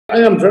I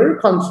am very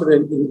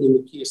confident in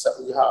the case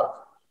that we have.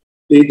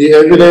 The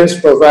evidence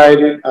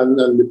provided and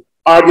the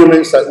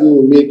arguments that we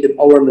will make in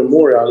our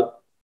memorial,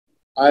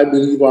 I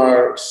believe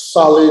are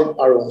solid,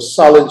 are on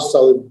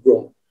solid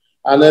ground.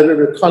 And I have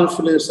every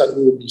confidence that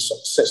we will be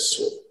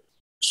successful.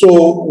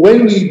 So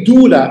when we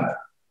do that,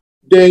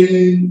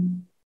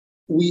 then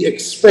we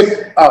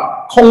expect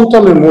a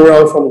counter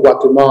memorial from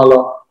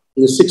Guatemala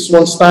in 6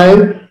 months'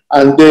 time,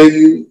 and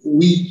then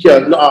we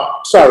can,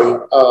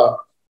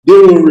 they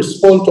will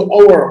respond to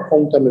our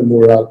counter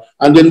memorial,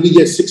 and then we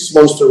get 6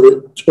 months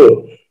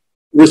to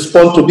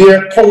respond to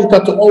their counter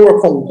to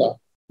our counter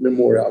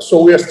memorial.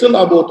 So we are still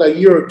about a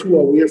year or two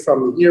away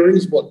from the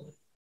hearings, but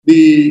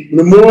the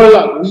memorial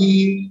that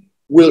we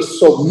will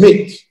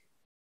submit,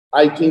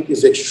 I think,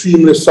 is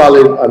extremely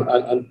solid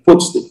and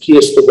puts the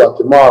case to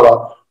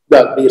Guatemala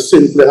that they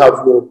simply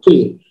have no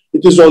claim.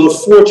 It is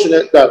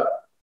unfortunate that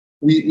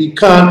we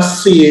can't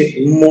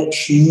say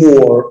much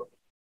more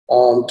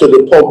to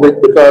the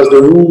public because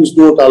the rules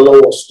don't allow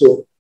us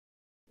to.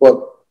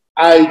 But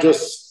I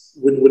just,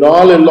 with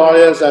all the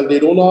lawyers, and they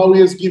don't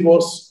always give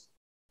us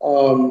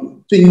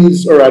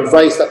things or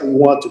advice that we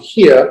want to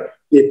hear.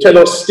 They tell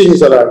us things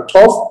that are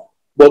tough,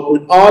 but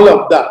with all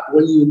of that,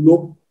 when you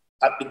look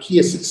at the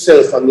case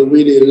itself and the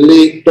way they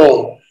lay it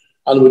down,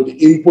 and with the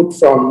input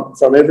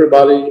from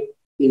everybody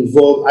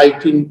involved, I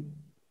think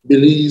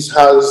Belize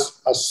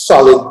has a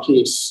solid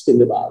case in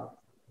the bag.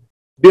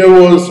 There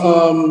was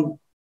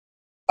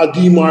a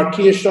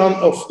demarcation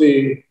of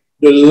the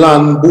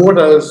land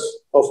borders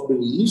of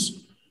Belize,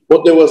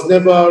 but there was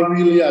never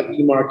really a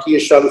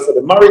demarcation for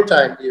the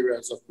maritime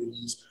areas of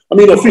Belize. I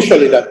mean,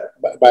 officially that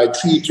by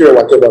treaty or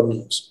whatever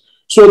means.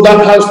 So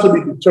that has to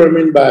be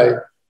determined by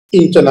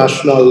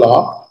international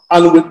law.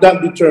 And with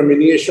that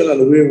determination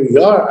and where we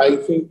are, I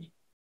think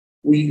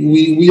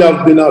we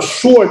have been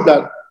assured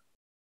that,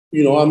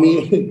 you know, I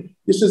mean,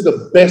 this is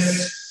the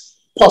best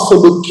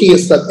possible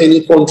case that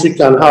any country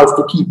can have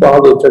to keep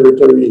all their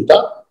territory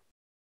intact.